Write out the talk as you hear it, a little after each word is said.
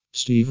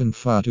Stephen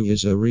Fata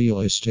is a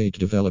real estate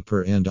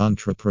developer and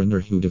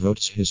entrepreneur who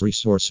devotes his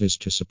resources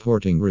to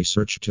supporting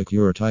research to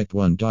cure type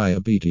 1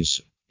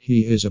 diabetes.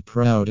 He is a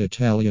proud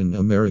Italian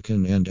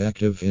American and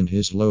active in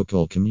his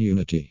local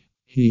community.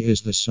 He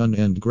is the son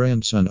and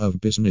grandson of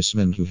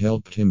businessmen who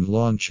helped him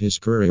launch his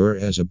career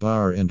as a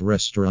bar and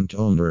restaurant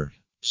owner.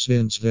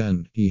 Since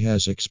then, he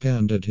has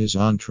expanded his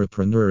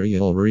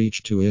entrepreneurial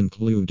reach to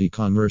include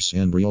e-commerce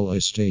and real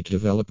estate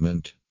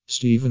development.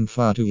 Stephen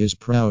Fata is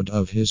proud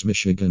of his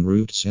Michigan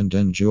roots and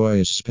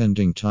enjoys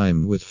spending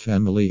time with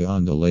family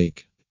on the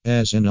lake.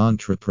 As an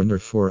entrepreneur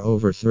for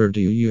over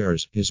 30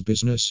 years, his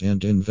business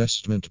and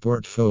investment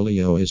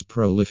portfolio is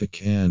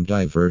prolific and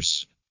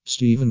diverse.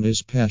 Stephen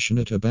is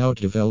passionate about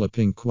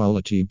developing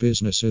quality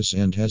businesses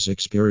and has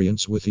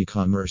experience with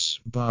e-commerce,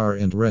 bar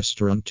and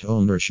restaurant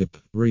ownership,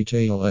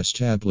 retail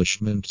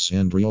establishments,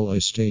 and real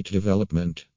estate development.